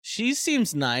She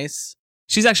seems nice.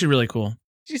 She's actually really cool.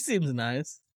 She seems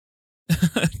nice.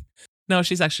 No,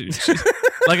 she's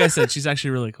like I said, she's actually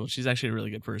really cool. She's actually a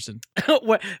really good person.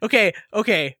 Okay.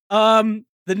 The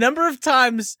number of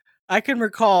times I can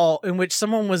recall in which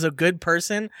someone was a good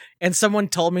person and someone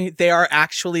told me they are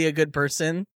actually a good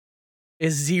person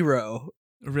is 0.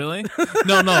 Really?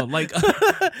 No, like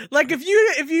like if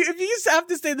you have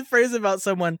to say the phrase about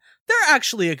someone, they're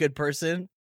actually a good person.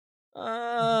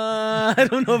 I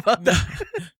don't know about that.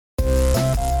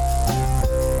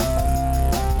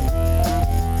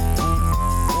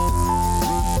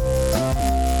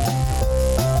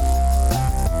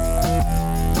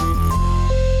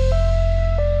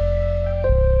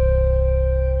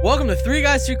 Welcome to 3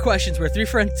 Guys, 3 Questions, where 3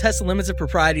 friends test the limits of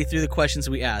propriety through the questions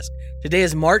we ask. Today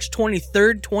is March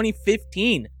 23rd,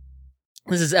 2015.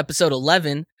 This is episode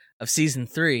 11 of season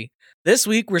 3. This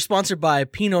week, we're sponsored by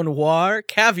Pinot Noir,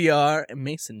 Caviar, and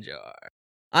Mason Jar.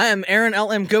 I am Aaron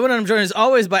L.M. Goodwin, and I'm joined as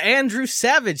always by Andrew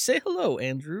Savage. Say hello,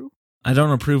 Andrew. I don't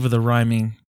approve of the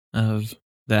rhyming of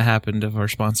that happened of our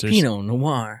sponsors. Pinot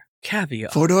Noir,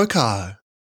 Caviar. 4-door car.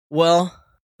 Well...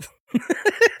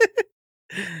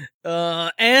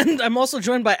 and I'm also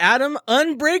joined by Adam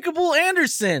Unbreakable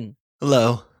Anderson.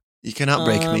 Hello. You cannot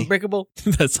break me. Unbreakable.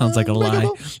 That sounds like a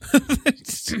lie.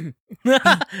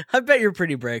 I bet you're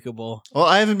pretty breakable. Well,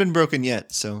 I haven't been broken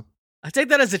yet, so. I take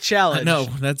that as a challenge. No,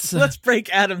 that's... Let's break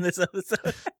Adam this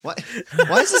episode. Why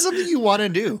is this something you want to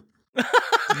do?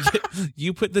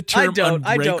 You put the term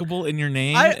unbreakable in your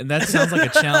name, and that sounds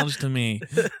like a challenge to me.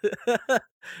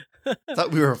 I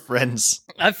thought we were friends.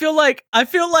 I feel like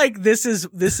this is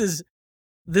this is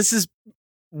this is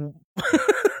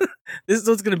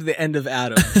what's going to be the end of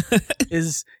Adam.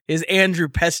 is Andrew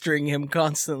pestering him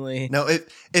constantly? No,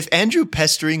 if Andrew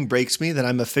pestering breaks me, then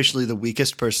I'm officially the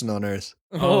weakest person on earth.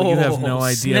 Oh, you have no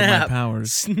idea of my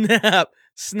powers.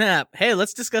 Snap. Hey,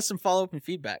 let's discuss some follow-up and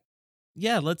feedback.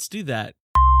 Yeah, let's do that.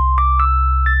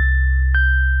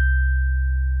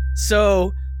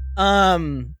 So,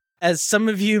 as some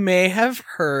of you may have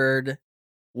heard,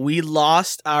 we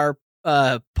lost our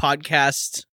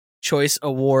podcast choice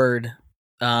award.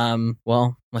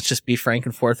 Well, let's just be frank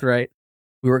and forthright.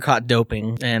 We were caught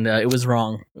doping, and it was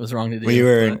wrong. It was wrong to do. We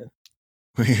were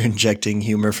injecting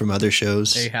humor from other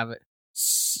shows. There you have it.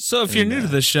 So if you're new to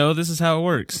this show, this is how it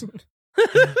works.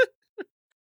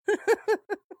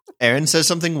 Aaron says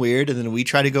something weird, and then we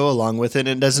try to go along with it, and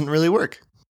it doesn't really work.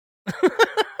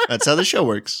 That's how the show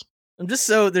works. I'm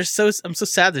so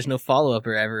sad there's no follow-up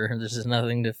or ever.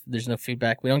 There's no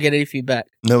feedback. We don't get any feedback.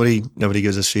 Nobody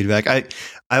gives us feedback.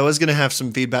 I was going to have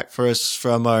some feedback for us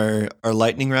from our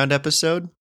lightning round episode,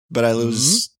 but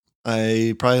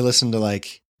I probably listened to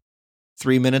like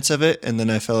 3 minutes of it, and then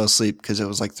I fell asleep because it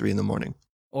was like 3 a.m.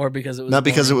 Or because it was not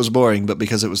because it was boring, but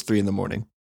because it was 3 a.m.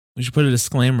 We should put a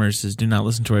disclaimer that says do not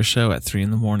listen to our show at 3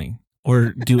 a.m.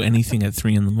 or do anything at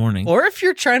 3 a.m. Or if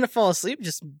you're trying to fall asleep,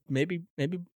 just maybe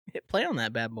hit play on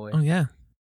that bad boy. Oh yeah,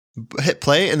 hit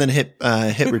play and then hit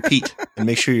repeat and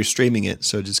make sure you're streaming it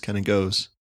so it just kind of goes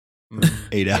for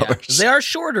 8 hours. They are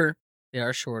shorter.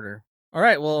 All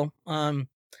right, well,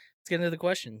 let's get into the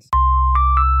questions.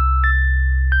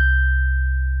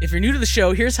 If you're new to the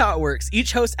show, here's how it works.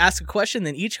 Each host asks a question,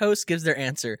 then each host gives their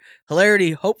answer.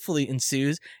 Hilarity hopefully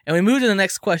ensues, and we move to the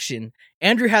next question.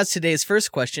 Andrew has today's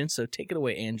first question, so take it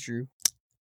away, Andrew.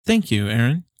 Thank you,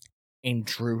 Aaron.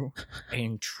 Andrew.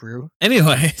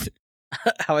 Anyway.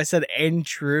 How I said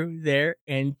Andrew there,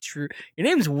 Andrew. Your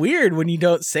name's weird when you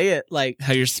don't say it like...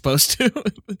 How you're supposed to.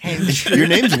 Your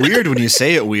name's weird when you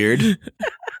say it weird.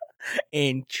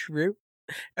 Andrew.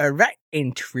 All right,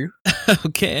 Andrew.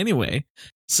 Okay, anyway.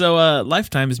 So,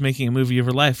 Lifetime is making a movie of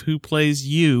her life. Who plays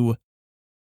you,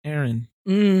 Aaron?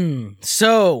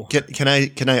 So... Can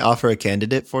I offer a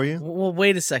candidate for you? Well,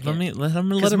 wait a second. Let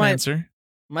him answer.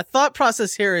 My thought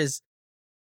process here is,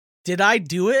 did I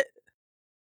do it?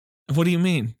 What do you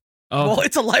mean? Oh. Well,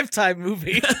 it's a Lifetime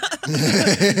movie.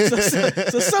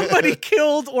 so somebody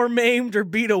killed or maimed or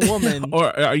beat a woman.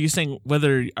 Or are you saying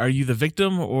are you the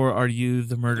victim or are you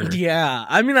the murderer? Yeah.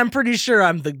 I mean, I'm pretty sure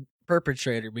I'm the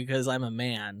perpetrator because I'm a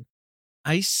man.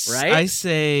 Right? I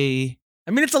say...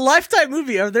 I mean, it's a Lifetime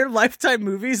movie. Are there Lifetime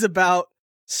movies about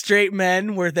straight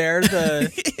men where they're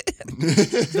the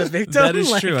victim? That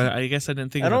is true. I guess I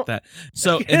didn't think about that.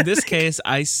 So in this case,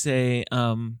 I say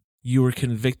you were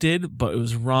convicted, but it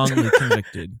was wrongly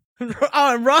convicted. Oh,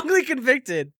 I'm wrongly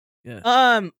convicted.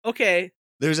 Yeah. Okay.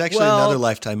 There's actually another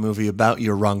Lifetime movie about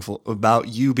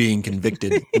you being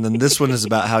convicted, and then this one is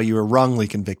about how you were wrongly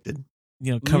convicted.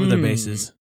 Cover their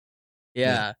bases.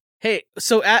 Yeah. Hey,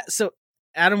 so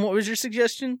Adam, what was your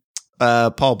suggestion?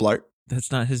 Paul Blart.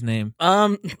 That's not his name.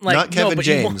 Not Kevin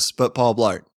James, but Paul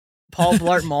Blart. Paul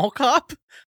Blart Mall Cop?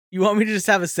 You want me to just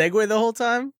have a segue the whole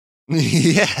time?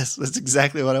 Yes, that's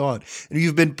exactly what I want. And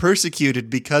you've been persecuted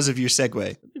because of your segue.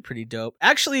 That'd be pretty dope.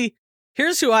 Actually,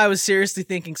 here's who I was seriously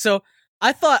thinking. So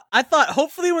I thought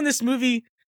hopefully this movie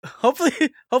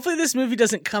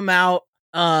doesn't come out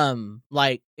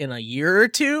like in a year or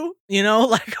two,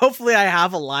 like hopefully I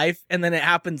have a life and then it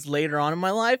happens later on in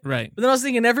my life. Right. But then I was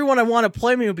thinking everyone I want to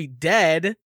play me will be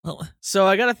dead. Well, so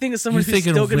I got to think of someone you're who's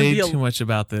still going to be too much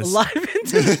about this. Alive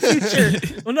into the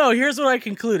future. Well, no, here's what I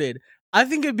concluded. I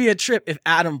think it'd be a trip if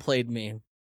Adam played me.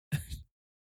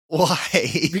 Why?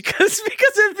 Because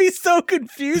it'd be so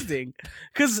confusing.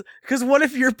 Because what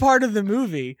if you're part of the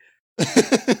movie?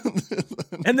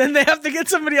 And then they have to get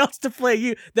somebody else to play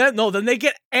you. Then they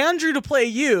get Andrew to play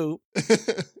you.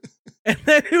 And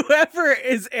then whoever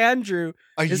is Andrew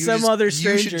is some other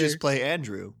stranger. You should just play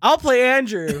Andrew. I'll play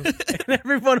Andrew. And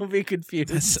everyone will be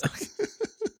confused.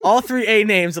 All 3 A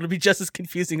names, it'll be just as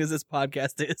confusing as this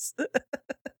podcast is.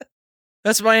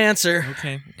 That's my answer.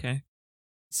 Okay.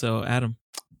 So, Adam.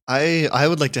 I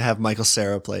would like to have Michael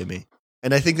Cera play me.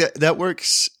 And I think that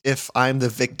works if I'm the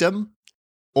victim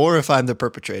or if I'm the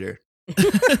perpetrator. He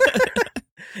does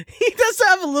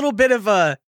have a little bit of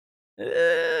a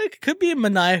could be a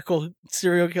maniacal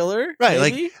serial killer. Right,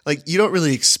 maybe? like you don't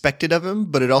really expect it of him,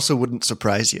 but it also wouldn't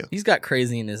surprise you. He's got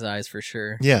crazy in his eyes for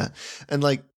sure. Yeah. And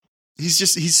like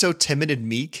he's so timid and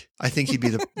meek. I think he'd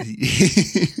be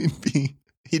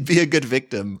he'd be a good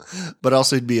victim, but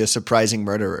also he'd be a surprising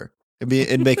murderer.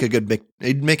 It'd make a good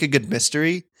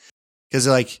mystery. Because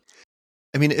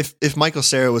if Michael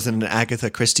Cera was in an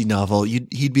Agatha Christie novel,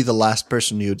 he'd be the last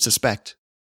person you would suspect.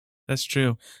 That's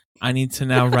true. I need to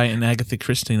now write an Agatha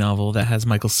Christie novel that has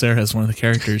Michael Cera as one of the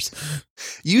characters.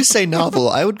 You say novel,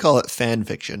 I would call it fan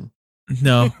fiction.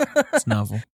 No, it's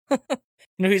novel.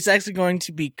 He's actually going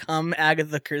to become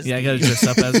Agatha Christie. Yeah, I got to dress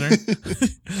up as her.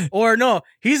 Or no,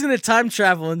 he's going to time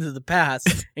travel into the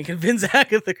past and convince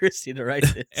Agatha Christie to write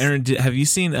this. Aaron, have you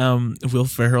seen Will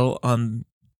Ferrell on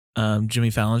Jimmy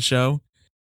Fallon's show?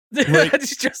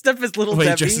 He's dressed up as Little Debbie.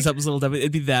 He dresses up as Little Debbie.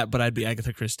 It'd be that, but I'd be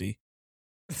Agatha Christie.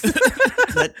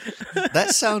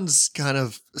 That sounds kind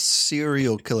of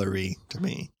serial killery to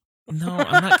me. No,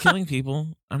 I'm not killing people.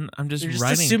 I'm just You're just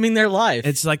writing. assuming their life.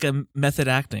 It's like a method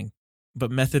acting,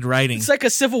 but method writing. It's like a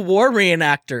Civil War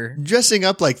reenactor. Dressing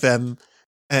up like them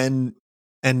and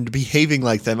behaving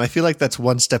like them. I feel like that's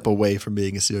one step away from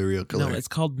being a serial killer. No, it's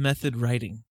called method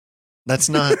writing. That's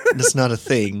not a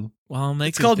thing. Well, I'll make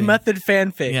it's called method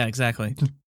fanfic. Yeah, exactly.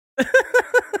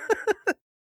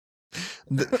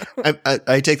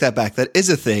 I take that back. That is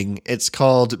a thing. It's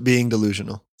called being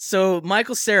delusional. So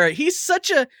Michael Cera, he's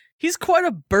quite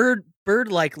a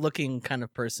bird-like looking kind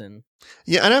of person.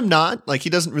 Yeah, and I'm not. Like, he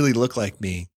doesn't really look like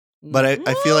me. But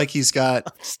I feel like he's got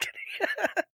I'm just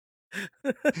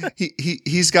kidding.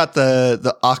 he's got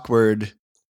the awkward,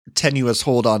 tenuous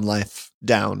hold on life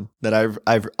down that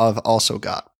I've also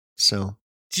got. So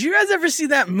did you guys ever see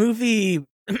that movie?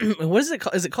 What is it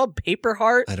called? Is it called Paper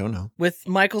Heart? I don't know. With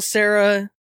Michael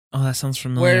Cera. Oh, that sounds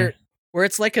familiar. Where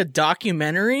it's like a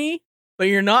documentary, but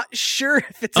you're not sure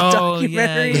if it's a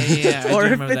documentary or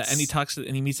if it's... it's. That.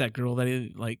 And he meets that girl that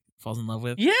he like falls in love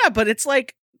with. Yeah, but it's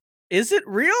like, is it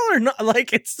real or not?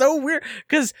 Like, it's so weird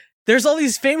because there's all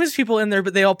these famous people in there,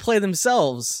 but they all play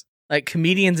themselves, like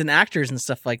comedians and actors and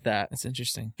stuff like that. That's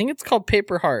interesting. I think it's called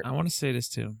Paper Heart. I want to say this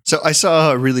too. So I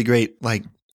saw a really great like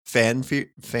fan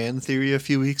theory a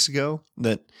few weeks ago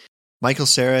that Michael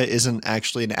Cera isn't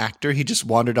actually an actor. He just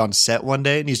wandered on set one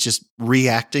day and he's just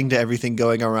reacting to everything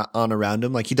going on around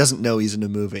him. Like, he doesn't know he's in a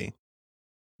movie.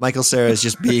 Michael Cera is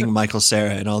just being Michael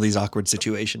Cera in all these awkward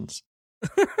situations.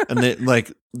 And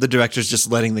the director's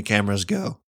just letting the cameras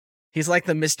go. He's like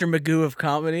the Mr. Magoo of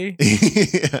comedy.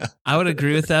 Yeah. I would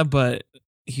agree with that, but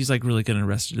he's like really good in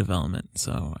Arrested Development,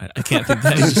 so I can't think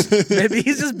that. Maybe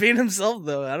he's just being himself,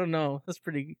 though. I don't know. That's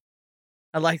pretty.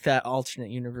 I like that alternate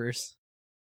universe.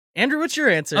 Andrew, what's your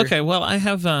answer? Okay, well, I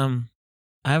have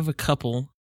a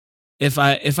couple. If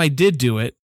I did do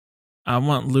it, I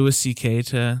want Louis C.K.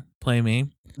 to play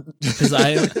me because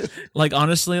I like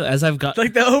honestly, as I've got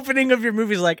like the opening of your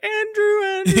movie is like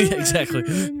Andrew. Exactly.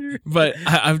 Andrew. But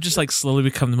I've just like slowly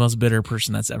become the most bitter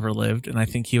person that's ever lived, and I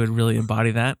think he would really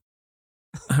embody that.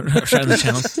 I'm trying the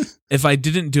channel. If I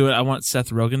didn't do it, I want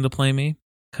Seth Rogen to play me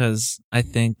because I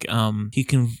think he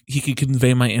could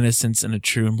convey my innocence in a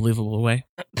true and believable way.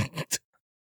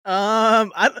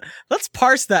 Let's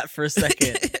parse that for a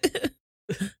second.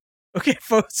 Okay,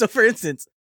 so for instance,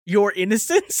 your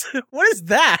innocence. What is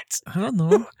that? I don't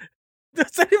know.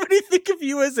 Does anybody think of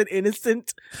you as an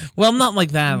innocent, Well, I'm not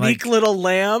like that. meek Like little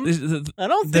lamb? I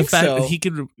don't the think fact so. that he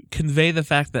could convey the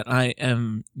fact that I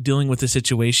am dealing with the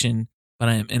situation, but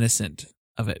I am innocent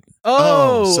of it.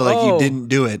 So like you didn't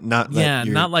do it, not that Yeah,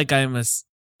 you're not like I'm a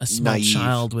small naive.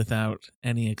 child without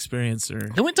any experience or.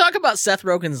 Can we talk about Seth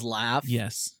Rogen's laugh?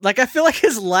 Yes, Like, I feel like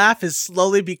his laugh has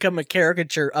slowly become a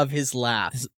caricature of his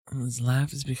laugh. his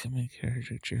laugh is becoming a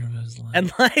caricature of his life.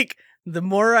 And, like, the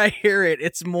more I hear it,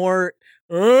 it's more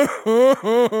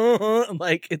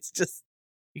like, it's just,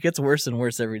 it gets worse and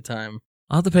worse every time.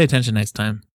 I'll have to pay attention next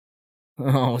time.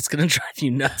 Oh, it's going to drive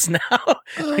you nuts now.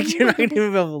 Like, you're not going to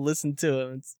even be able to listen to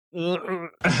him. It's,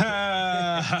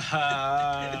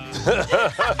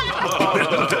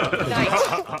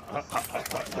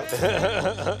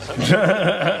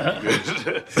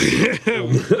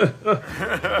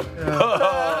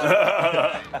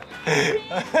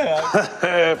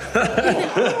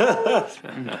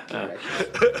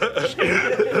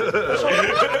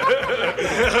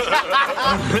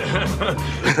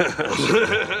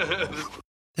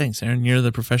 Thanks, Aaron. You're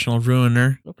the professional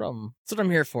ruiner. no problem. That's what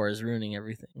I'm here for, is ruining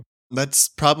everything. That's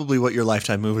probably what your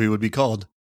Lifetime movie would be called.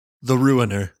 The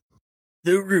Ruiner.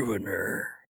 The Ruiner.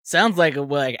 Sounds like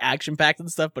action packed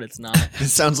and stuff, but it's not. It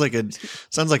sounds like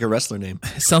a wrestler name.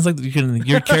 It sounds like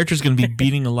your character's going to be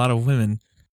beating a lot of women.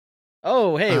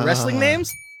 Oh, hey, wrestling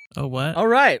names? Oh, what? All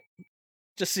right.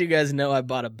 Just so you guys know, I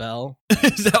bought a bell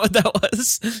Is that what that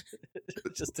was?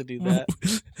 just to do that.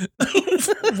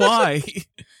 Why?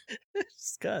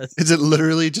 Just 'cause. Is it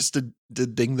literally just to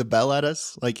ding the bell at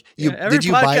us? Like Yeah, did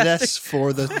you buy every this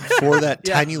for that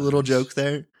Yeah. tiny little joke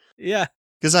there? Yeah.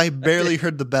 Because I barely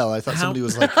heard the bell. I thought How- somebody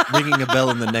was like ringing a bell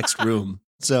in the next room.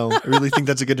 So I really think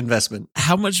that's a good investment.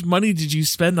 How much money did you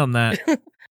spend on that?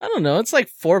 I don't know. It's like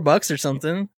 $4 or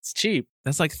something. It's cheap.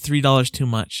 That's like $3 too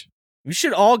much. We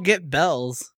should all get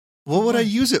bells. What would I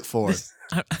use it for?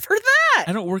 I, For that.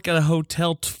 I don't work at a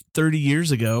hotel 30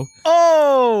 years ago.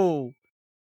 Oh.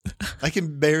 I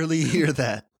can barely hear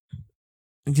that.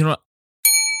 You know what?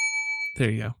 There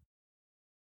you go.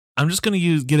 I'm just going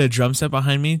to get a drum set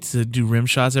behind me to do rim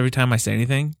shots every time I say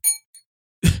anything.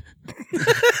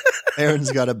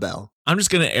 Aaron's got a bell. I'm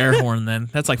just going to air horn then.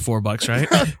 That's like $4, right?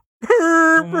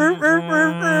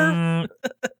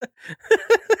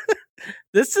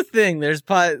 This is the thing. There's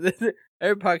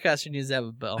every podcaster needs to have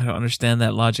a bell. I don't understand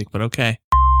that logic, but okay.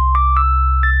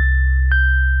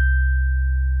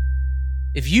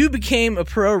 If you became a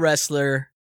pro wrestler,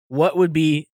 what would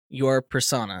be your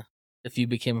persona if you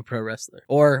became a pro wrestler?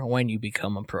 Or when you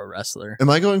become a pro wrestler? Am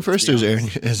I going first or be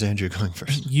is Andrew going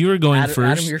first? You were going Adam,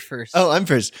 first. Adam, you're first. Oh, I'm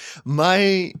first.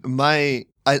 I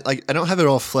don't have it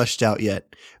all fleshed out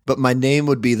yet, but my name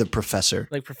would be the Professor.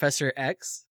 Like Professor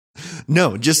X?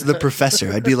 No, just the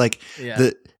Professor. I'd be like Yeah.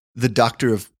 the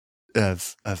doctor of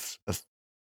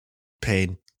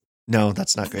pain. No,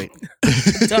 that's not great.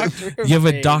 Doctor of You have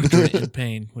a Pain. doctorate in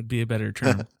pain would be a better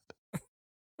term.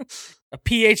 A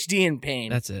PhD in pain.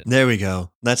 That's it. There we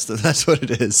go. That's what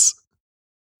it is.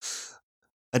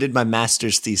 I did my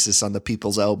master's thesis on the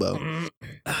people's elbow.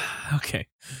 Okay.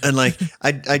 And like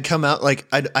I'd come out, like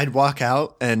I'd walk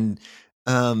out and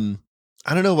I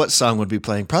don't know what song would be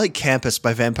playing. Probably Campus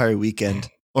by Vampire Weekend.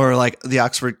 Or like the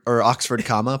Oxford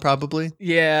Comma, probably.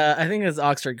 Yeah, I think it's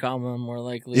Oxford Comma more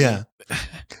likely. Yeah.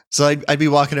 So I'd be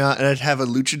walking out and I'd have a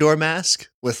luchador mask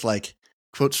with like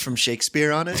quotes from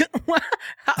Shakespeare on it.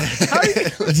 How are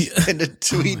you, And a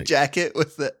tweed jacket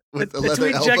with the leather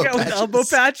tweed elbow jacket patches. with elbow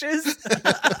patches?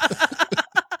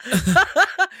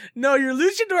 No, your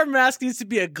luchador mask needs to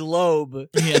be a globe.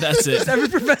 Yeah, that's it. Every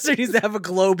professor needs to have a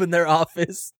globe in their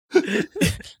office.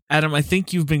 Adam, I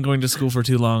think you've been going to school for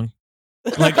too long.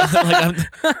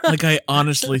 I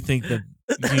honestly think that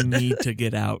you need to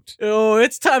get out. Oh,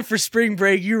 it's time for spring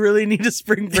break. You really need a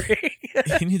spring break.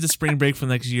 You need a spring break for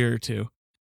the next year or two.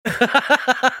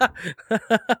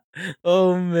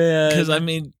 Oh man. Because I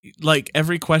mean, like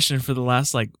every question for the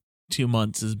last like 2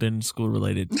 months has been school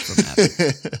related from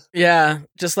Adam. Yeah,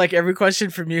 just like every question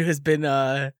from you has been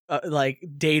like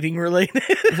dating related.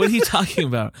 What are you talking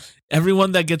about?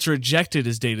 Everyone that gets rejected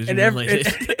is dated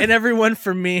related. and everyone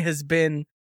from me has been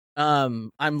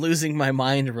I'm losing my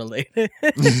mind related.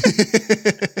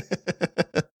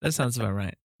 That sounds about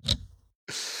right.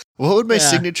 What would my Yeah.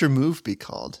 signature move be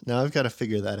called? Now I've got to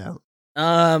figure that out.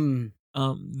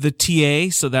 The TA,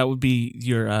 so that would be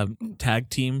your tag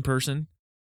team person.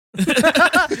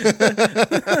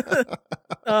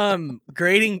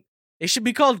 Grading, it should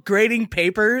be called grading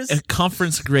papers. A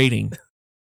conference grading.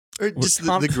 Or just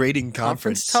the grading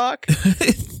conference. talk.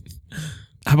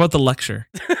 How about the lecture?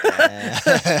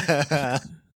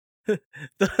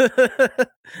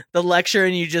 the lecture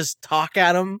and you just talk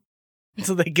at them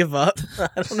until they give up? I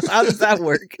don't know. How does that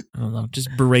work? I don't know. Just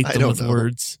berate I them don't with know.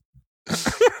 words.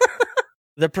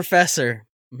 The professor.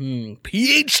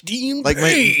 PhD in Like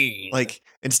brain. like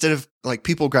instead of like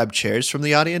people grab chairs from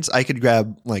the audience, I could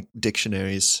grab like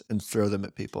dictionaries and throw them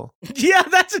at people. Yeah,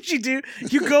 that's what you do.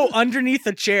 You go underneath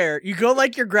a chair. You go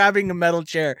like you're grabbing a metal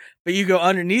chair, but you go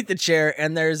underneath the chair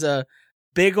and there's a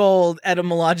big old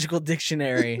etymological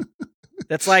dictionary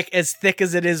that's like as thick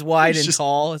as it is wide It's and just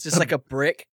tall. It's just like a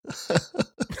brick.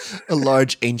 A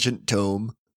large ancient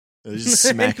tome. I just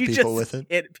smack You people just with it.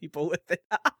 hit people with it.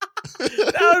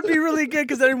 That would be really good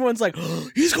because everyone's like, oh,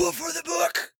 he's going for the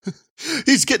book.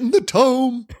 He's getting the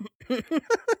tome. Oh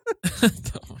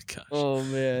my gosh. Oh,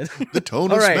 man. The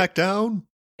tone All of right. SmackDown.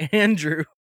 Andrew.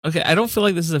 Okay, I don't feel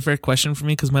like this is a fair question for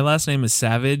me because my last name is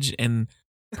Savage, and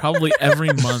probably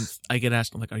every month I get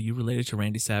asked, I'm like, "Are you related to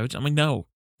Randy Savage?" I'm like, "No,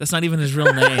 that's not even his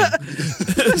real name."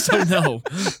 So no.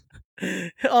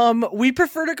 We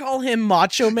prefer to call him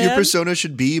Macho Man. Your persona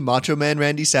should be Macho Man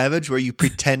Randy Savage, where you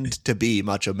pretend to be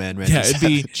Macho Man Randy Yeah, it'd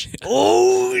be Savage.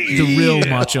 Oh, the real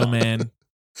Macho Man.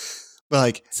 But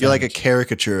like you're like a Savage.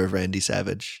 caricature of Randy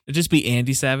Savage. It'd just be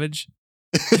Andy Savage.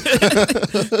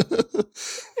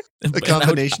 A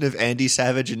combination of Andy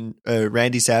Savage and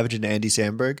Randy Savage and Andy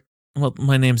Samberg. Well,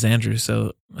 my name's Andrew,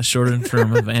 so a shortened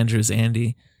form of Andrew is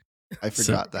Andy. I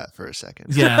forgot that for a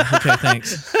second. Yeah, okay,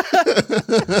 thanks.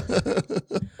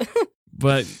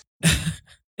 But,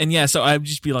 and yeah, so I'd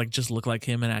just be like, just look like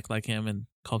him and act like him and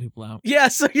call people out. Yeah,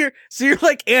 so you're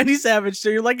like Andy Savage. So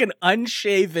you're like an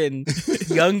unshaven,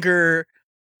 younger,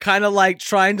 kind of like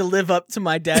trying to live up to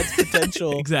my dad's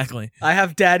potential. Exactly. I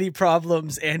have daddy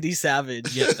problems, Andy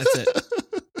Savage. Yeah, that's it.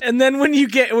 And then when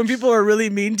people are really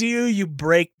mean to you, you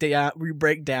break down.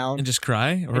 And just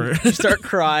cry? Or And you start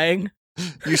crying.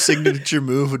 Your signature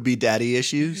move would be daddy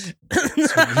issues.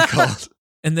 That's what it'd be called.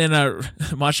 And then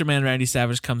Macho Man Randy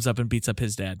Savage comes up and beats up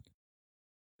his dad.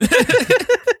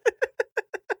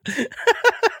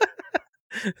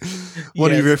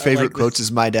 One Yes, of your I favorite like quotes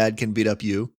is "My dad can beat up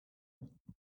you."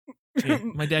 Yeah,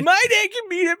 my dad. can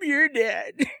beat up your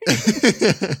dad.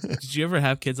 Did you ever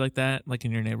have kids like that, like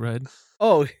in your neighborhood?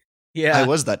 Oh, yeah. I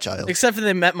was that child. Except for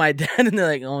they met my dad and they're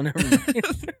like, oh, never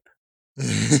mind.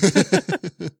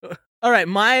 All right,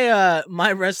 my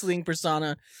wrestling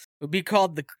persona would be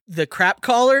called the crap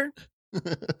caller,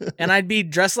 and I'd be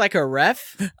dressed like a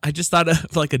ref. I just thought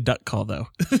of like a duck call though.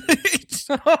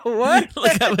 Oh, what?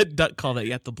 Like I have a duck call that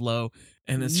you have to blow,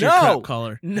 and it's your No. crap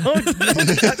caller, No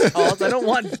duck calls. I don't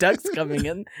want ducks coming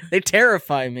in. They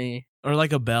terrify me. or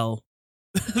like a bell.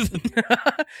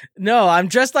 No, I'm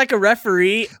dressed like a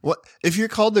referee. What if you're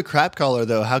called the crap caller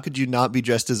though? How could you not be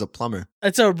dressed as a plumber?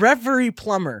 It's a referee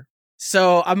plumber.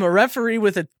 So I'm a referee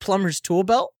with a plumber's tool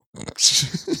belt.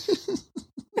 This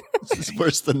is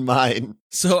worse than mine.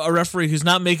 So a referee who's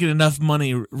not making enough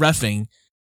money reffing,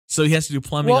 so he has to do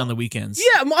plumbing Well, on the weekends.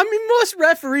 Yeah, I mean, most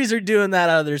referees are doing that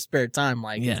out of their spare time.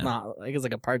 Like, Yeah. it's not like it's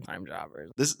like a part-time job. Or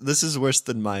This is worse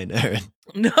than mine, Aaron.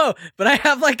 no, but I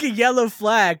have like a yellow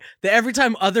flag that every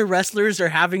time other wrestlers are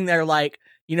having their like,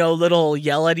 little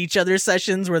yell at each other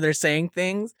sessions where they're saying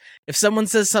things, if someone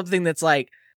says something that's like,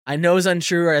 I know is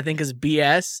untrue or I think is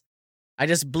BS, I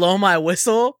just blow my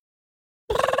whistle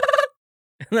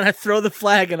and then I throw the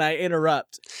flag and I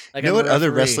interrupt. Like, You know I'm what a other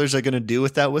referee. wrestlers are going to do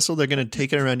with that whistle? They're going to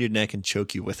take it around your neck and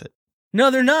choke you with it. No,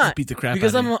 they're not. Beat the crap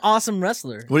Because out I'm of an awesome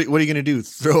wrestler. What are you going to do?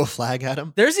 Throw a flag at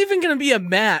him? There's even going to be a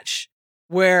match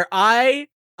where I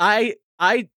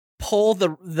pull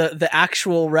the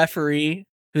actual referee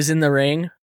who's in the ring.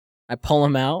 I pull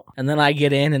him out, and then I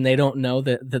get in, and they don't know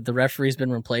that the referee's been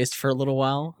replaced for a little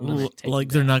while. And then I take Like him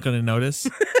they're down. not going to notice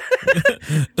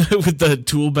with the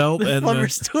tool belt The and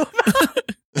plumber's tool.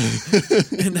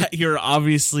 and that you're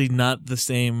obviously not the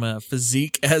same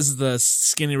physique as the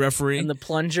skinny referee. And the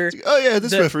plunger. Oh yeah,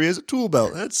 this The- referee has a tool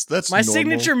belt. That's My normal.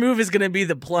 signature move is going to be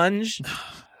the plunge,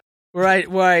 where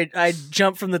I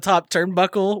jump from the top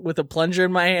turnbuckle with a plunger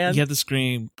in my hand. You have to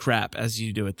scream crap as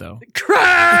you do it, though.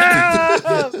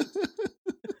 Crap!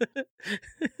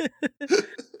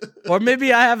 Or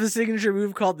maybe I have a signature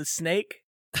move called the snake.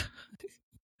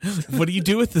 What do you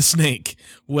do with the snake?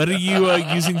 What are you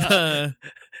using the?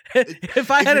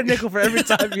 If I had a nickel for every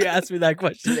time you asked me that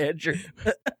question, Andrew.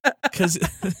 Because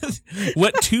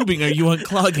what tubing are you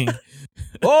unclogging?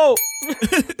 Oh!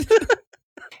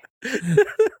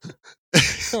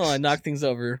 Oh, I knocked things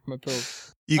over. My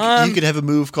pills. You could have a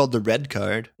move called the red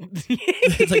card.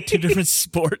 It's like two different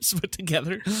sports put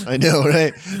together. I know,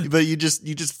 right? But you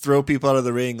just throw people out of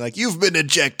the ring like you've been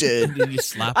ejected. And then you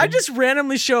slap I them. just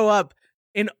randomly show up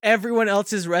in everyone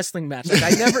else's wrestling match. Like, I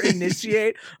never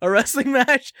initiate a wrestling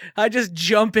match. I just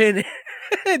jump in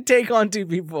and take on two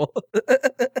people.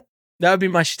 That would be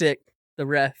my shtick. The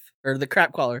ref or the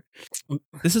crap caller.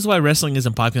 This is why wrestling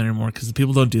isn't popular anymore, because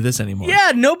people don't do this anymore.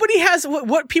 Yeah, nobody has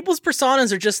what people's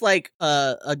personas are just like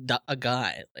a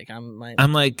guy. Like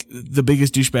I'm like the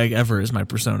biggest douchebag ever is my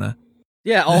persona.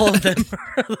 Yeah, all of them.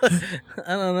 I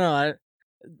don't know.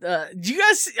 Do you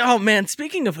guys? Oh man,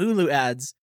 speaking of Hulu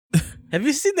ads, have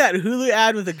you seen that Hulu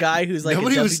ad with a guy who's like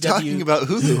nobody was talking about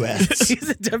Hulu ads? He's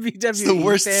a WWE. It's the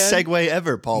worst fan. segue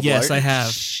ever, Paul. Yes, Blart. I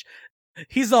have.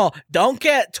 He's all, don't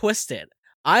get twisted.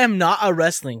 I am not a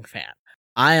wrestling fan.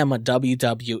 I am a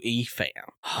WWE fan.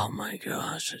 Oh my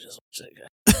gosh, I just watched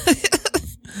that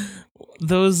guy.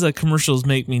 Those commercials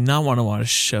make me not want to watch a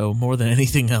show more than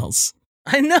anything else.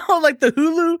 I know, like the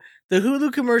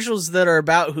Hulu commercials that are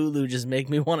about Hulu just make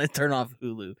me want to turn off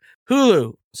Hulu.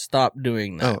 Hulu, stop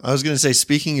doing that. Oh, I was going to say,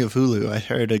 speaking of Hulu, I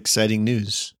heard exciting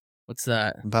news What's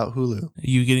that? about Hulu. Are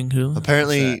you getting Hulu?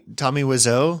 Apparently, Tommy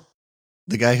Wiseau,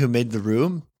 the guy who made The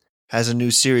Room, has a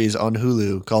new series on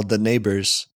Hulu called The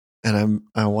Neighbors, and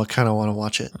I kind of want to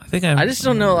watch it. I just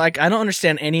don't know. Like, I don't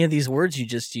understand any of these words you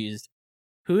just used.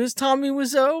 Who is Tommy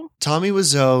Wiseau? Tommy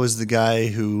Wiseau is the guy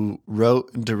who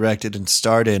wrote and directed and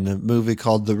starred in a movie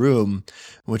called The Room,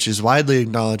 which is widely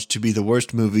acknowledged to be the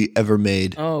worst movie ever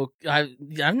made. Oh, I've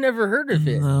never heard of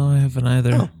it. No, I haven't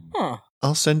either. Oh. Huh.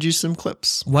 I'll send you some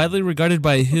clips. Widely regarded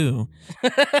by who?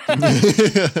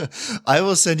 I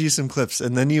will send you some clips,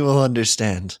 and then you will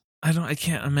understand. I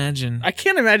can't imagine. I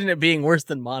can't imagine it being worse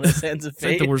than Mona's Hands of It's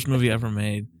like Fate. the worst movie ever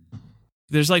made.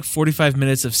 There's like 45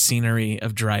 minutes of scenery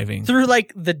of driving through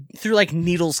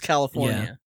Needles, California.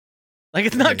 Yeah. Like,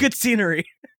 it's not Right. good scenery.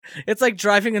 It's like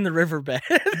driving in the riverbed.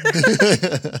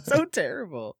 So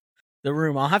terrible. The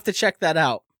Room. I'll have to check that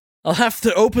out. I'll have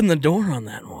to open the door on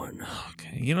that one.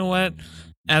 Okay, you know what?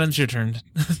 Adam's your turn.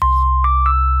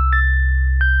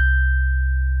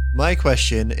 My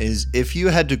question is, if you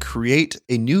had to create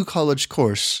a new college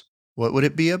course, what would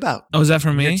it be about? Oh, is that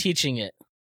for me? You're teaching it.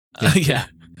 Yeah.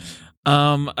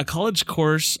 A college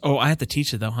course. Oh, I have to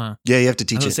teach it though, huh? Yeah, you have to I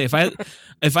teach was it. gonna say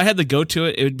if I had to go to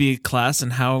it, it would be a class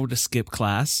on how to skip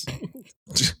class,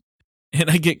 and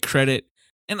I get credit.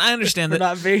 And I understand For that.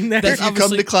 not being there. If you come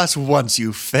obviously- to class once,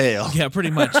 you fail. Yeah,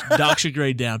 pretty much. Docks your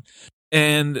grade down,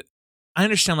 and I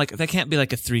understand like that can't be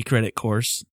like a 3-credit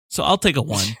course, so I'll take a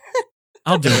 1.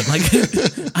 I'll do it. Like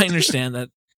I understand that,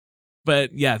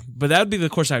 but yeah, that would be the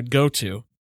course I would go to.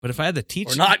 But if I had to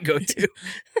teach Or not go to.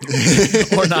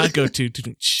 or not go to,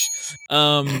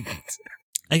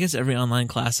 I guess every online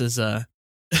class is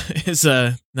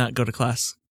not go to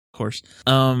class course.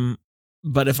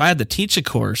 But if I had to teach a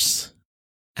course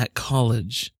at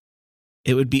college,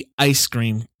 it would be ice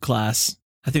cream class.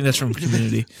 I think that's from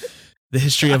Community. The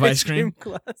history of ice cream.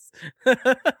 Class.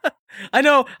 I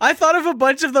know. I thought of a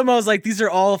bunch of them. I was like, these are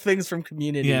all things from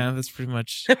Community. Yeah, that's pretty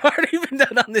much. I've already been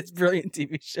done on this brilliant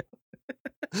TV show.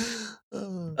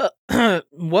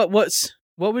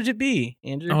 What would it be,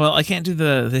 Andrew? Oh, well, I can't do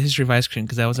the history of ice cream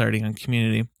because that was already on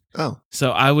Community. Oh,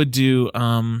 So I would do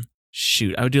I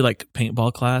would do like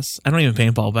paintball class. I don't even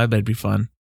paintball, but I bet it'd be fun.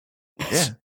 yeah.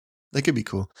 That could be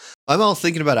cool. I'm all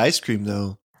thinking about ice cream,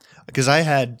 though, because I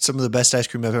had some of the best ice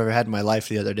cream I've ever had in my life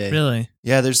the other day. Really?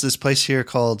 Yeah, there's this place here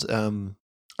called, I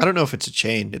don't know if it's a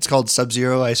chain. It's called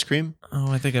Sub-Zero Ice Cream. Oh,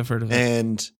 I think I've heard of it.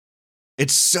 And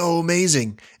it's so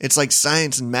amazing. It's like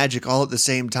science and magic all at the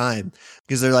same time.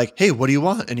 Because they're like, hey, what do you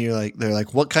want? And they're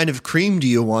like, what kind of cream do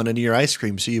you want in your ice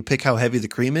cream? So you pick how heavy the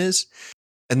cream is.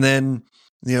 And then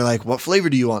you're like, what flavor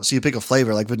do you want? So you pick a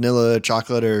flavor like vanilla,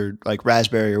 chocolate, or like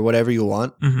raspberry or whatever you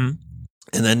want. Mm-hmm.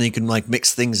 And then you can like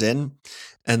mix things in.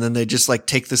 And then they just like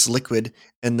take this liquid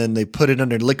and then they put it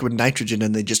under liquid nitrogen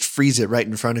and they just freeze it right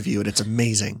in front of you. And it's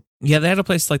amazing. Yeah, they had a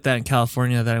place like that in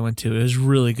California that I went to. It was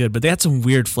really good, but they had some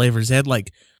weird flavors. They had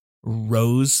like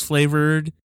rose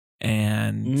flavored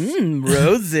and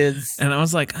Roses. and I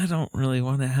was like, I don't really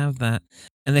want to have that.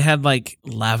 And they had like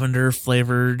lavender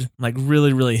flavored, like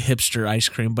really, really hipster ice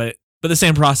cream, but the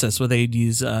same process where they'd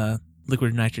use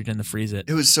liquid nitrogen to freeze it.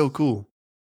 It was so cool.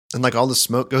 And like all the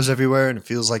smoke goes everywhere and it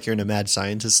feels like you're in a mad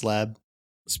scientist lab.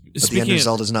 But the end Speaking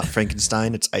result is not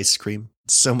Frankenstein, it's ice cream.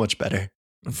 It's so much better.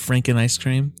 of Franken ice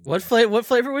cream, What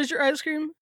flavor was your ice cream?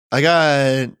 I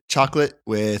got chocolate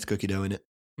with cookie dough in it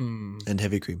Mm. and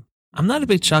heavy cream. I'm not a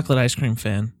big chocolate ice cream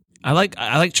fan. I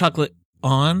like chocolate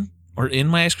on or in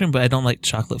my ice cream, but I don't like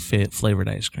chocolate flavored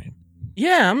ice cream.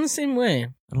 Yeah, I'm the same way.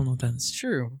 I don't know what that It's is.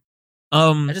 true.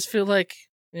 I just feel like,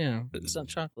 it's not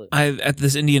chocolate. At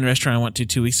this Indian restaurant I went to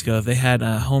 2 weeks ago, they had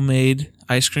homemade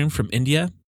ice cream from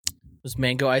India. Was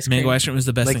mango ice cream? Mango ice cream was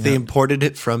the best Like thing. they out. imported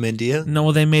it from India.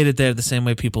 No, they made it there the same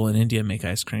way people in India make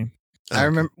ice cream, I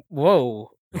remember. Whoa,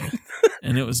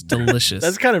 and it was delicious.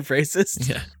 that's kind of racist.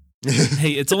 Yeah.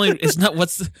 Hey, it's not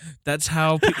that's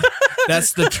how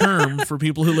that's the term for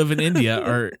people who live in India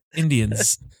are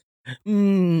Indians.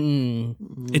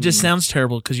 It just sounds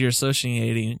terrible because you're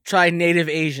associating. Try native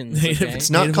Asians. Native- Okay? It's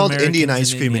not Native called Americans Indian in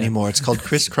ice cream India. anymore. It's called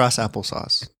crisscross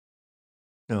applesauce.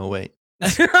 No, wait.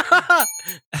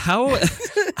 How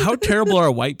terrible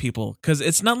are white people? Because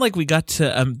it's not like we got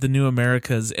to the New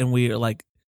Americas and we like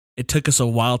it took us a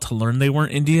while to learn they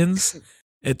weren't Indians.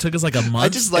 It took us like a month. I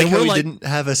just like and how we're we didn't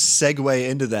have a segue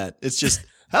into that. It's just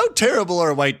how terrible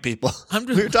are white people? I'm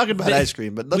just- we were talking about ice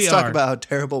cream, but let's we talk are. about how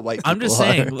terrible white people I'm just are.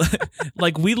 saying,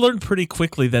 like we learned pretty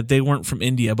quickly that they weren't from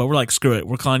India, but we're like, screw it,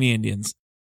 we're calling you Indians,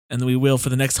 and we will for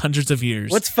the next hundreds of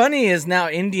years. What's funny is now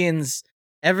Indians.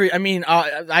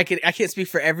 I can't speak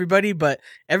for everybody, but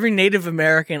every Native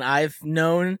American I've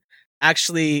known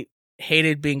actually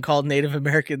hated being called Native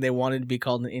American. They wanted to be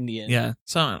called an Indian. Yeah,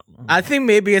 so I think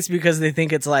maybe it's because they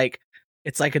think it's like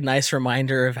a nice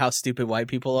reminder of how stupid white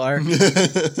people are.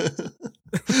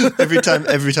 every time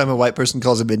a white person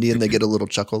calls them Indian, they get a little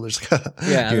chuckle. There's like,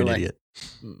 Yeah, you're an like-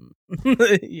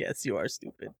 idiot. Yes, you are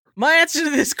stupid. My answer to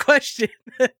this question: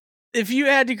 if you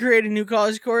had to create a new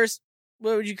college course,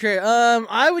 what would you create?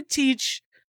 I would teach.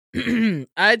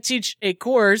 I'd teach a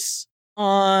course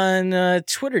on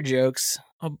Twitter jokes.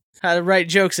 How to write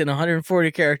jokes in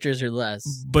 140 characters or less.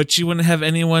 but you wouldn't have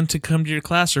anyone to come to your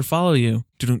class or follow you.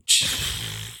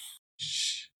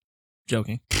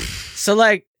 Joking. So,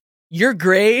 like, your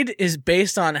grade is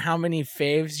based on how many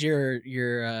faves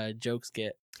your jokes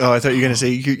get. Oh, I thought you were going to say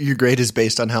your grade is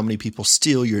based on how many people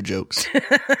steal your jokes.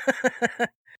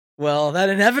 Well, that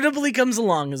inevitably comes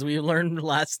along, as we learned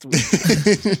last week.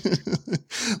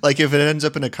 Like if it ends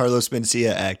up in a Carlos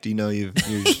Mencia act, you know,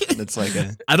 it's like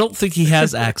a, I don't think he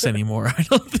has acts anymore. I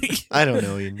don't think. I don't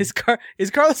know. Ian. Is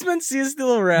Carlos Mencia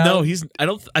still around? No, he's.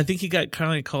 I think he got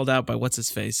kind of called out by what's his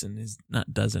face, and he's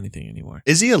not does anything anymore.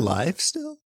 Is he alive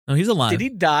still? No, he's alive. Did he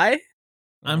die?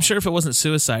 I'm sure if it wasn't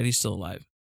suicide, he's still alive.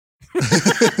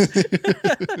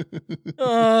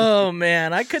 Oh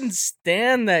man, I couldn't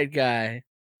stand that guy.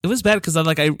 It was bad because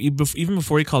even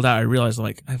before he called out, I realized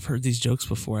like I've heard these jokes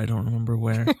before. I don't remember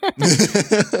where.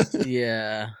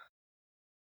 Yeah.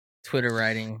 Twitter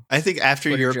writing. I think after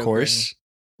Twitter your joke course,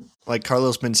 like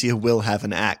Carlos Mencia will have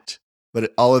an act,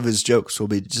 but all of his jokes will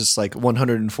be just like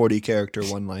 140 character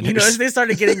one-liners. You notice they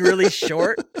started getting really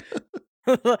short?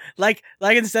 like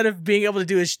instead of being able to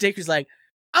do his shtick, he's like,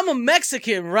 I'm a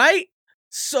Mexican, right?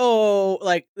 So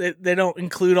like they don't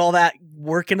include all that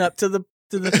working up to the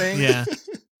thing. Yeah.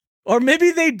 Or maybe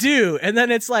they do, and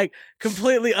then it's like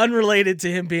completely unrelated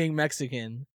to him being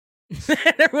Mexican.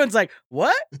 And everyone's like,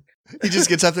 what? He just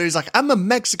gets up there. He's like, I'm a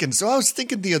Mexican. So I was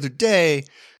thinking the other day,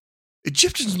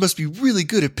 Egyptians must be really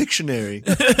good at Pictionary.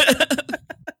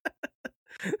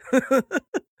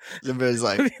 Everybody's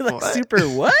like, Like what? super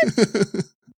what?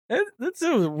 That's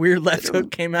a weird left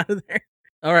hook came out of there.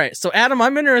 All right, so Adam,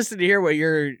 I'm interested to hear what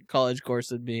your college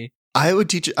course would be. I want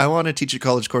to teach a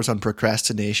college course on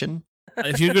procrastination.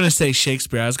 If you're gonna say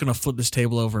Shakespeare, I was gonna flip this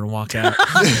table over and walk out.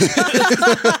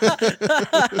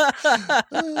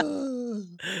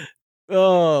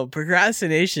 Oh,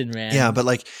 procrastination, man. Yeah, but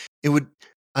like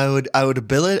I would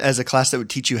bill it as a class that would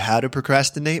teach you how to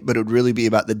procrastinate, but it would really be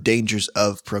about the dangers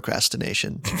of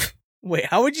procrastination. Wait,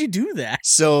 how would you do that?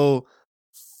 So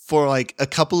for like a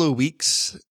couple of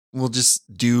weeks, we'll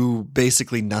just do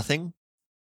basically nothing.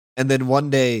 And then one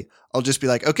day I'll just be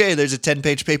like, okay, there's a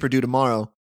 10-page paper due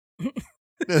tomorrow. And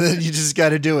then you just got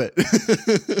to do it.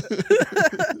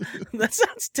 That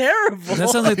sounds terrible. That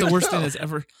sounds like the worst No. thing that's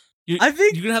ever. I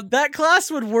think you're gonna have that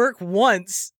class would work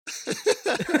once.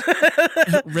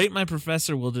 Rate My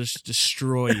Professor will just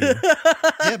destroy you.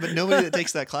 Yeah, but nobody that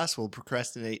takes that class will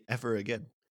procrastinate ever again.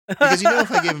 Because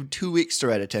if I gave them 2 weeks to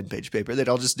write a 10-page paper, they'd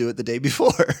all just do it the day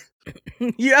before.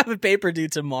 You have a paper due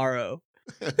tomorrow.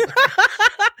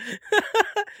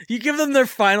 You give them their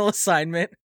final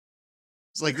assignment.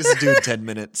 It's like, this is due in 10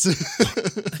 minutes.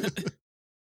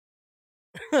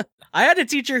 I had a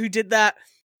teacher who did that.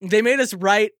 They made us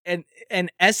write an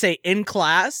essay in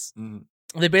class. Mm.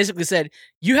 They basically said,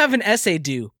 you have an essay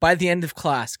due by the end of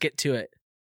class. Get to it.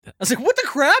 I was like, what the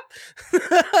crap?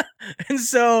 And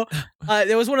so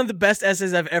it was one of the best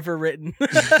essays I've ever written. Was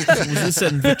this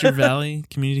at Victor Valley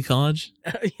Community College?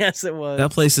 Yes, it was.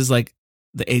 That place is like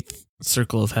the 8th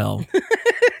circle of hell.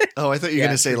 Oh, I thought you were Yeah, going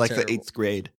to it's say pretty like terrible. the 8th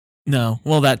grade. No,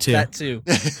 well that too. That too.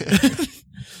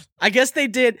 I guess they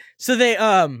did. So they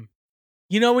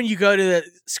you know, when you go to the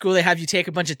school, they have you take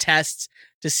a bunch of tests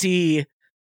to see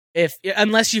if,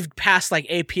 unless you've passed like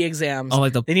AP exams, Oh,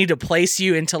 like they need to place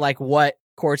you into like what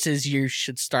courses you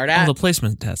should start at. the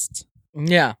placement tests.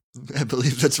 Yeah. I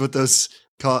believe that's what those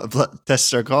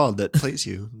tests are called that place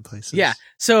you in places. Yeah.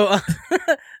 So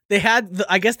they had,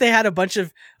 I guess they had a bunch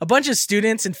of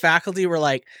students and faculty were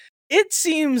like, it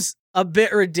seems a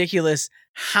bit ridiculous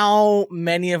how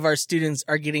many of our students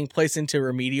are getting placed into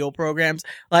remedial programs.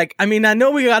 Like, I mean, I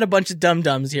know we got a bunch of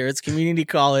dum-dums here. It's community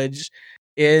college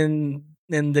in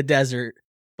the desert,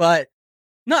 but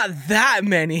not that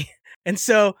many. And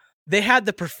so they had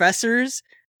the professors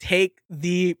take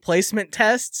the placement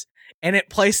tests, and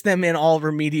it placed them in all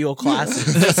remedial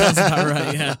classes. That sounds about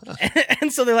right, yeah.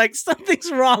 And so they're like,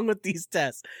 something's wrong with these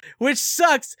tests, which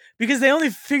sucks because they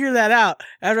only figured that out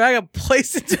after I got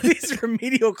placed into these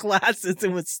remedial classes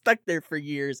and was stuck there for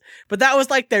years. But that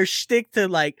was like their shtick to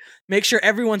like make sure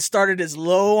everyone started as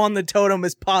low on the totem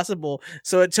as possible.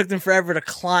 So it took them forever to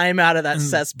climb out of that And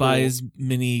cesspool. buy as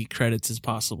many credits as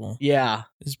possible. Yeah.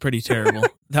 It's pretty terrible.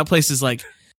 That place is like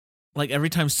every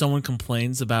time someone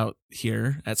complains about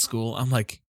here at school, I'm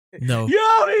like, no. You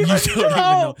don't even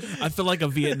know. I feel like a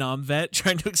Vietnam vet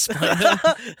trying to explain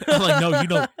that. I'm like, no, you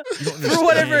don't understand. For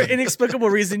whatever inexplicable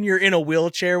reason, you're in a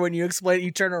wheelchair when you explain it.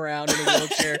 You turn around in a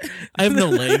wheelchair. I have no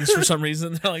legs for some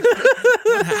reason. They're like,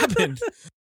 what happened?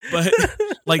 But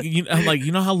I'm like,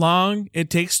 you know how long it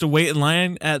takes to wait in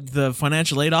line at the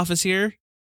financial aid office here?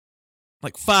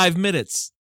 Like 5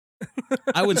 minutes.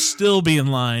 I would still be in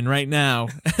line right now.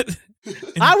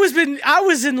 I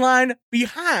was in line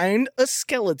behind a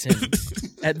skeleton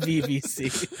at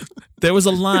VVC. There was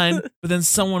a line, but then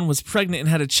someone was pregnant and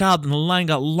had a child, and the line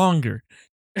got longer.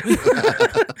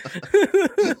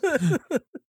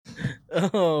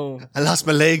 Oh, I lost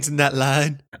my legs in that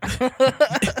line.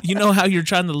 You know how you're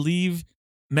trying to leave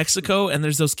Mexico, and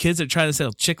there's those kids that try to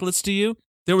sell chiclets to you?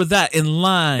 There was that in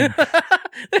line.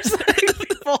 There's like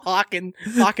people hawking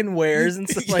wares and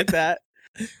stuff like that.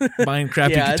 Buying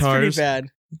crappy Yeah, guitars. it's pretty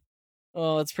bad.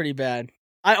 Oh, it's pretty bad.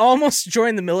 I almost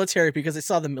joined the military because I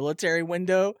saw the military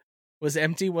window was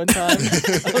empty one time.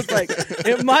 I was like,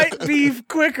 it might be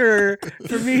quicker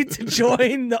for me to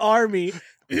join the army,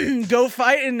 go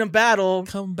fight in a battle,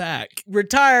 Come back.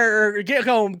 retire, or get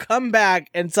home, come back,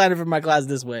 and sign up for my class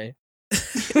this way.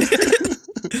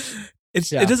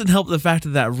 Yeah. It doesn't help the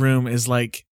fact that room is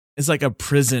like it's like a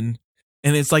prison,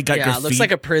 and it's like got Yeah, it graffiti. looks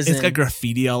like a prison. It's got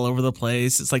graffiti all over the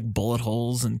place. It's like bullet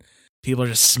holes, and people are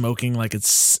just smoking like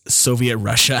it's Soviet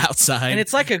Russia outside. And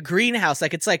it's like a greenhouse.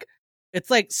 It's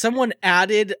like someone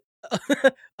added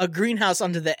a greenhouse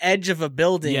onto the edge of a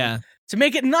building to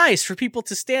make it nice for people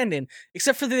to stand in.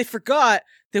 Except for they forgot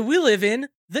that we live in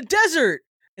the desert.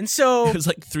 And so it was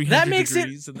like 300 that makes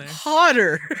degrees it in there.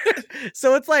 hotter.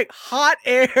 So it's like hot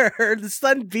air, the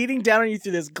sun beating down on you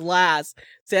through this glass,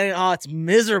 saying, "Oh, it's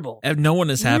miserable." And no one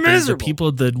is happy. Miserable. The people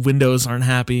at the windows aren't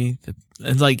happy.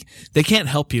 And like they can't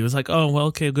help you. It's like, oh well,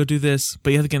 okay, go do this,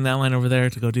 but you have to get in that line over there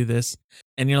to go do this,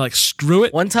 and you're like, screw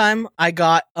it. One time, I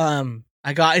got in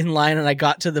line and I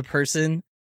got to the person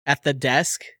at the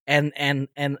desk, and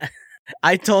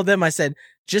I told them, I said,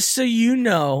 "Just so you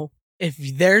know, if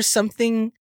there's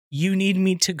something you need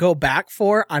me to go back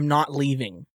for, I'm not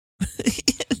leaving.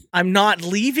 I'm not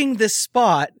leaving this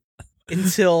spot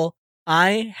until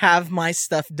I have my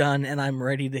stuff done and I'm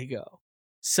ready to go.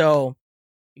 So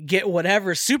get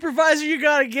whatever supervisor you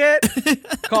gotta get,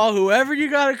 call whoever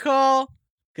you gotta call,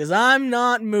 because I'm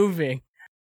not moving."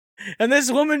 And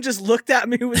this woman just looked at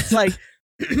me with like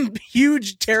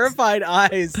huge, terrified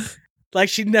eyes, like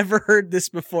she'd never heard this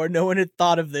before. No one had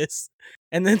thought of this.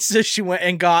 And then so she went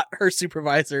and got her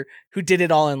supervisor, who did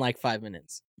it all in like 5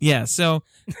 minutes. Yeah, so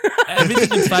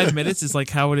everything in 5 minutes is like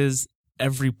how it is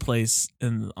every place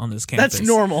on this campus. That's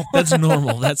normal. That's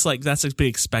normal. That's to be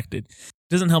expected. It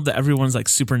doesn't help that everyone's like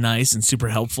super nice and super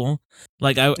helpful.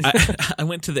 Like I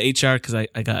went to the HR because I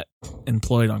got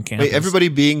employed on campus. Wait, everybody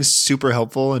being super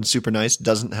helpful and super nice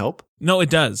doesn't help? No, it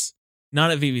does.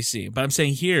 Not at VVC. But I'm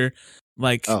saying here,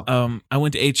 like, I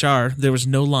went to HR. There was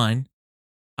no line.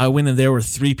 I went and there were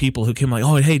 3 people who came like,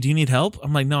 "Oh, hey, do you need help?"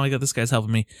 I'm like, "No, I got this guy's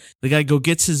helping me." The guy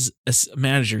gets his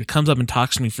manager, comes up and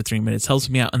talks to me for 3 minutes, helps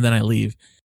me out, and then I leave.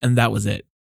 And that was it.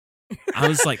 I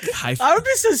was like, I would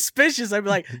be suspicious. I'd be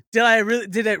like,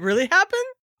 did it really happen?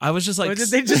 I was just like, or did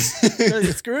they just are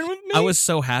they screwing with me? I was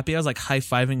so happy. I was like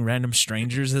high-fiving random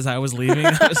strangers as I was leaving.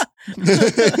 And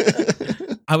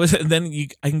then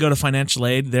I can go to financial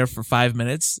aid there for 5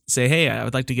 minutes, say, "Hey, I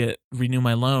would like to renew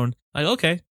my loan." Like,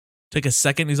 okay. Take a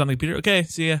second. He's on the computer. Okay,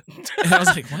 see ya. And I was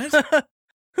like, what?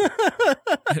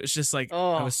 It was just like, it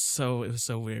was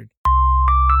so weird.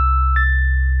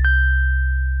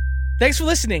 Thanks for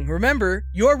listening. Remember,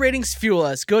 your ratings fuel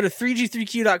us. Go to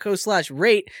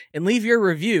 3g3q.co/rate and leave your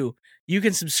review. You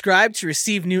can subscribe to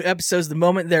receive new episodes the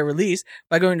moment they're released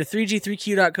by going to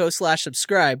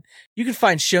 3g3q.co/subscribe. You can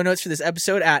find show notes for this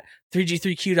episode at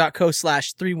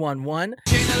 3g3q.co/311.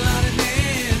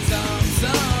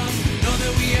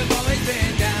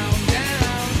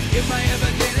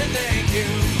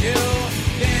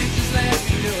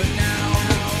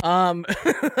 I'm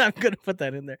gonna put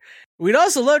that in there. We'd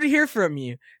also love to hear from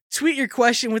you. Tweet your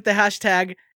question with the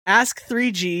hashtag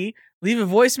Ask3G. Leave a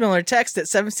voicemail or text at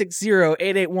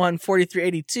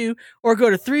 760-881-4382 or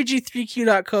go to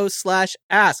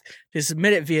 3g3q.co/ask to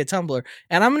submit it via Tumblr.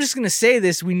 And I'm just going to say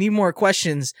this. We need more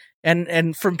questions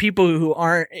and from people who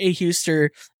aren't A. Huster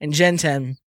and Gen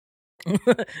 10,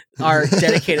 our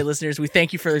dedicated listeners. We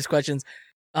thank you for those questions.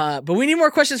 But we need more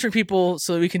questions from people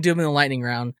so that we can do them in the lightning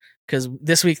round. Because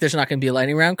this week there's not going to be a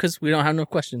lightning round because we don't have no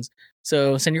questions.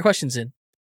 So send your questions in.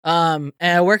 And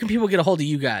where can people get a hold of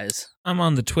you guys? I'm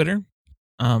on the Twitter,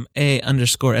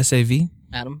 A_SAV.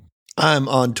 Adam? I'm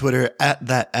on Twitter at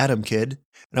 @ThatAdamKid.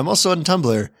 And I'm also on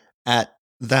Tumblr at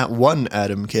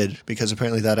 @ThatOneAdamKid because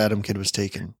apparently that Adam Kid was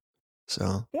taken.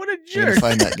 So What a you're gonna jerk.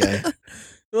 find that guy.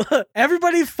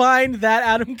 Everybody find that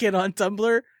Adam Kid on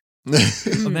Tumblr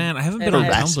Oh, man, I haven't been And on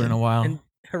harass Tumblr in a while. and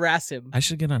harass him. I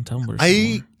should get on Tumblr. some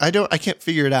I more. can't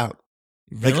figure it out.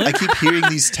 Like Really? I keep hearing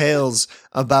these tales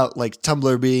about like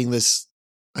Tumblr being this,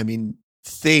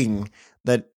 thing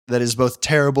that is both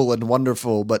terrible and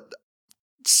wonderful, but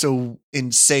so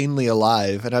insanely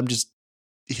alive. And I'm just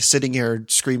sitting here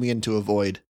screaming into a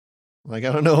void. Like,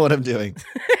 I don't know what I'm doing.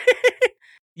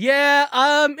 Yeah,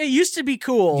 it used to be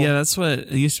cool. Yeah, that's what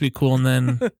it used to be cool, and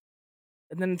then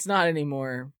And then it's not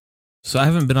anymore. so I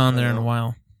haven't been on there in a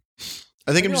while.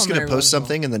 I think I'm Maybe just on going to there post as well.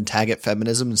 something and then tag it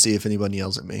feminism and see if anyone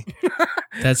yells at me.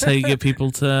 That's how you get people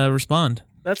to respond.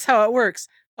 That's how it works.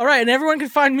 All right, and everyone can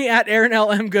find me at Aaron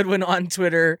L. M. Goodwin on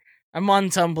Twitter. I'm on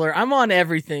Tumblr. I'm on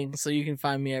everything, so you can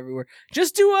find me everywhere.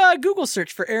 Just do a Google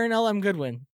search for Aaron L. M.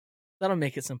 Goodwin. That'll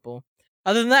make it simple.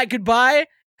 Other than that, goodbye.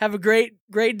 Have a great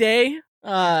day.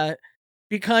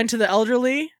 Be kind to the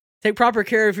elderly. Take proper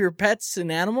care of your pets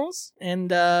and animals.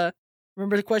 And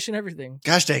remember to question everything.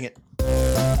 Gosh dang it.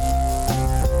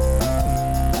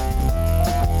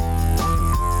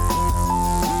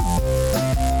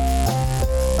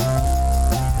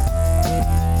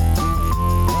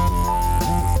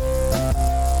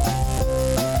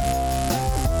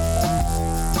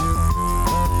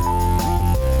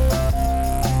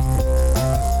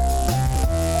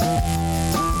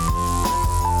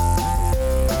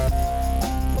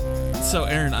 So,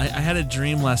 Aaron, I had a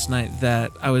dream last night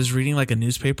that I was reading like a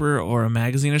newspaper or a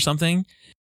magazine or something,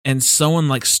 and someone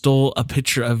like stole a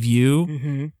picture of you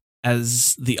Mm-hmm.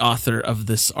 as the author of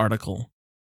this article,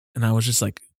 and I was just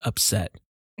like upset.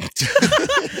 I'm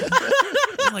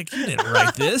like, you didn't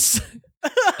write this.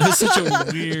 It was such a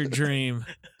weird dream.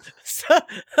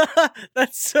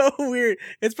 That's so weird.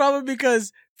 It's probably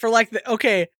because for like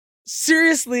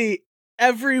seriously,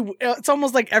 it's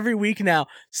almost like every week now,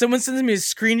 someone sends me a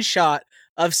screenshot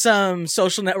of some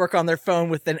social network on their phone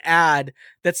with an ad.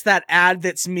 That's that ad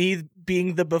that's me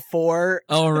being the before.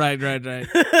 Oh, right.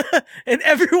 And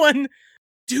everyone,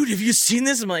 dude, have you seen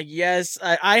this? I'm like, yes,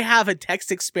 I have a text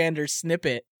expander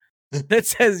snippet that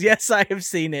says, yes, I have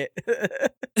seen it.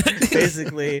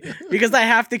 Basically, because I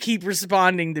have to keep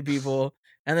responding to people.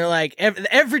 And they're like,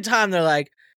 every time they're like,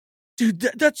 dude,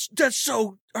 that's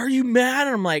so, are you mad?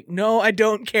 And I'm like, no, I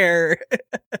don't care.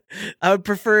 I would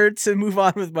prefer to move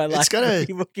on with my life. gotta-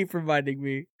 People keep reminding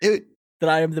me It that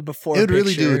I am the before would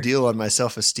really do picture. a deal on my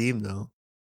self-esteem, though.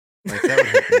 Like, that would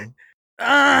help me.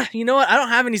 You know what? I don't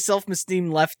have any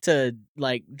self-esteem left to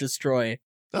like destroy.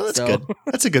 Oh, that's So- good.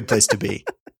 That's a good place to be.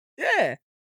 Yeah.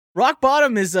 Rock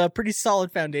bottom is a pretty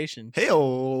solid foundation.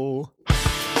 Hey-oh.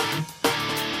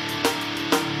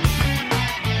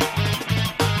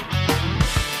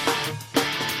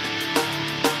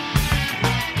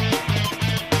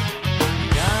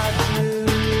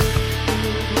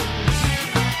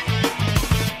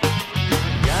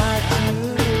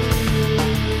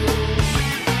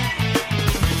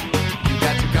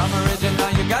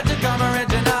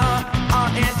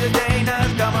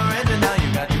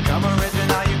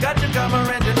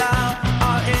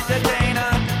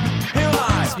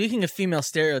 Speaking of female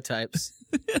stereotypes,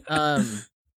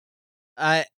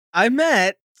 I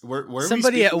met Were we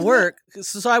somebody at speaking of work.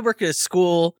 So I work at a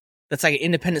school that's like an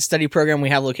independent study program. We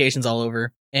have locations all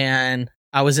over, and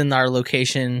I was in our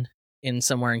location in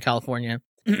somewhere in California,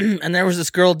 and there was this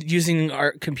girl using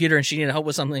our computer, and she needed help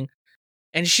with something,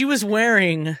 and she was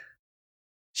like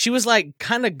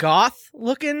kind of goth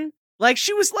looking, Like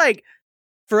she was like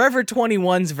Forever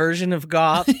 21's version of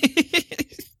goth.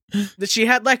 That she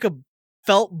had like a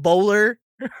felt bowler,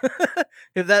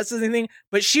 if that's anything.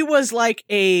 But she was like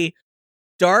a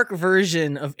dark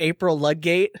version of April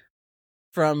Ludgate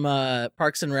from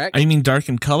Parks and Rec. You mean dark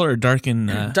in color or dark in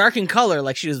Dark in color,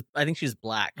 like I think she was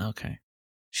black. Okay.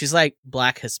 She's like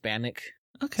black Hispanic.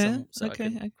 Okay. So okay. I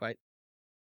couldn't quite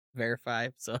verify.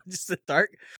 So just a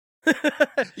dark.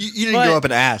 You didn't go up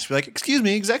and ask. You're like, excuse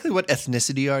me, exactly what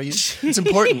ethnicity are you? It's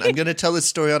important. I'm going to tell this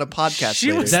story on a podcast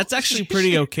later. That's actually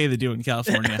pretty okay to do in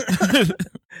California.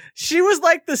 She was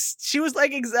like this. She was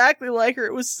like exactly like her.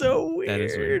 It was so weird. That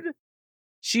is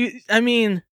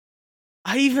weird.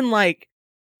 I even like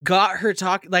got her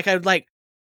talk. Like I would like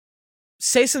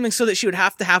say something so that she would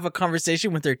have to have a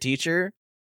conversation with her teacher.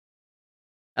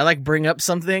 I like bring up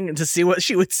something to see what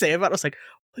she would say about it. I was like,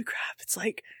 holy crap, it's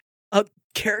like a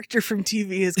character from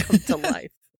TV has come to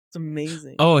life. It's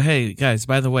amazing. Oh, hey guys!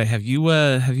 By the way, have you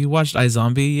watched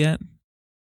iZombie yet?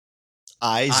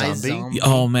 iZombie?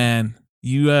 Oh man,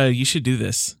 you should do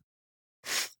this.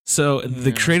 So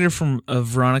the creator of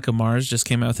Veronica Mars just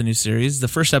came out with a new series. The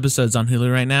first episode's on Hulu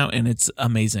right now, and it's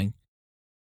amazing.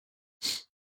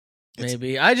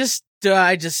 Maybe I just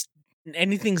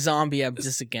anything zombie I'm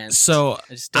just against. So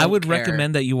I would care.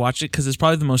 recommend that you watch it because it's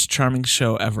probably the most charming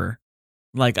show ever.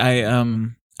 Like I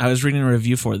was reading a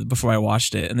review for it before I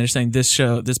watched it, and they're saying this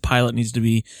pilot needs to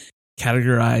be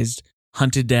categorized,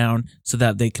 hunted down, so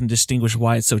that they can distinguish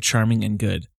why it's so charming and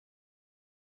good.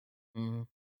 Mm.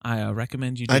 I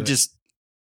recommend you do it.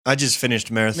 I just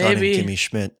finished marathoning Kimmy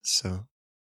Schmidt, so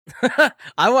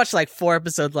I watched like 4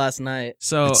 episodes last night.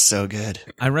 So it's so good.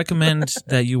 I recommend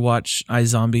that you watch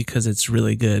iZombie because it's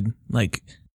really good. Like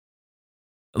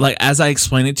as I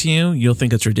explain it to you, you'll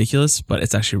think it's ridiculous, but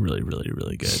it's actually really, really,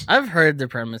 really good. I've heard the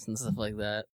premise and stuff like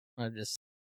that. I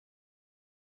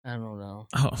don't know.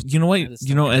 Oh, you know what?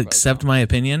 You know, accept my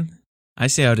opinion. I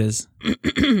see how it is.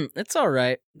 It's all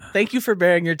right. Thank you for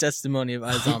bearing your testimony of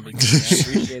iZombie. I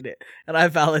appreciate it, and I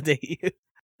validate you.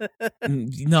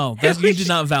 No, you did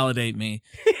not validate me.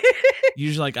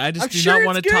 You're like, I just do not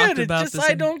want to talk about it's this.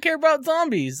 I don't care about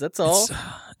zombies. That's all.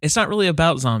 It's not really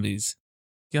about zombies.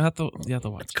 You have to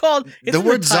watch. It's called the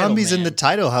word zombies in the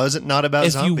title. How is it not about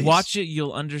zombies? If you watch it,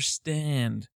 you'll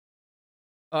understand.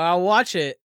 I'll watch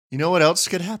it. You know what else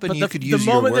could happen? But you could use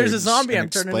the moment your there's a words zombie, and I'm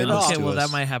turning explain it off. this to Okay, well us.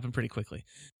 that might happen pretty quickly.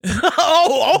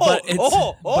 But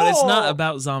it's not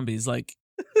about zombies. Like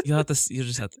you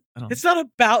just have to. I don't. It's not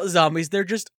about zombies. There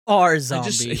just are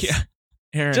zombies.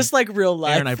 Aaron, just like real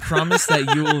life. Aaron, I promise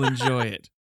that you will enjoy it.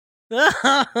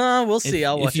 We'll see.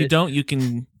 I'll watch it. If you don't, you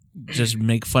can just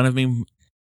make fun of me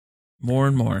more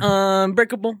and more.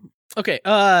 Unbreakable. Okay.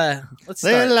 Let's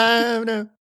start. Alive now.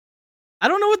 I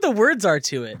don't know what the words are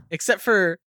to it, except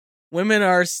for women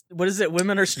are. What is it?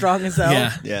 Women are strong as hell.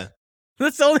 Yeah.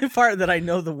 That's the only part that I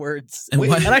know the words. And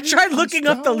I tried looking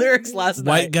up the lyrics last night.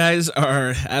 White guys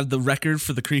have the record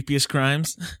for the creepiest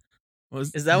crimes.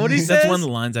 Is that what he says? That's one of the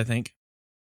lines, I think.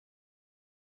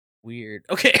 Weird.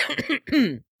 Okay.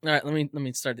 All right. Let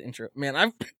me start the intro.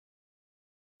 Man,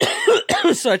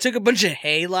 so I took a bunch of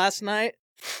hay last night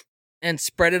and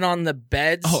spread it on the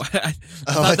beds. I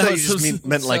thought you just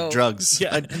meant like drugs.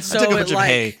 Yeah. I took a bunch of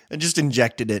hay and just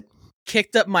injected it.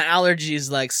 Kicked up my allergies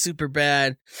like super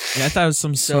bad. Yeah, I thought it was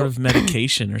some sort of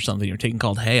medication or something you're taking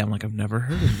called hay. I'm like, I've never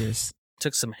heard of this.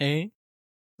 Took some hay.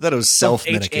 I thought it was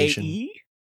self-medication. HAE?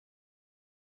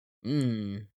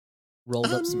 Rolled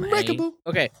up some hay. Unbreakable.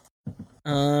 Okay.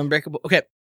 Unbreakable. Okay.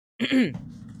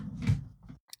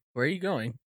 Where are you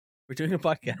going? We're doing a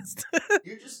podcast.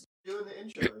 You're just doing the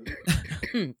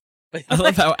intro. I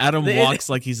love how Adam walks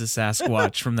like he's a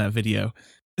Sasquatch from that video.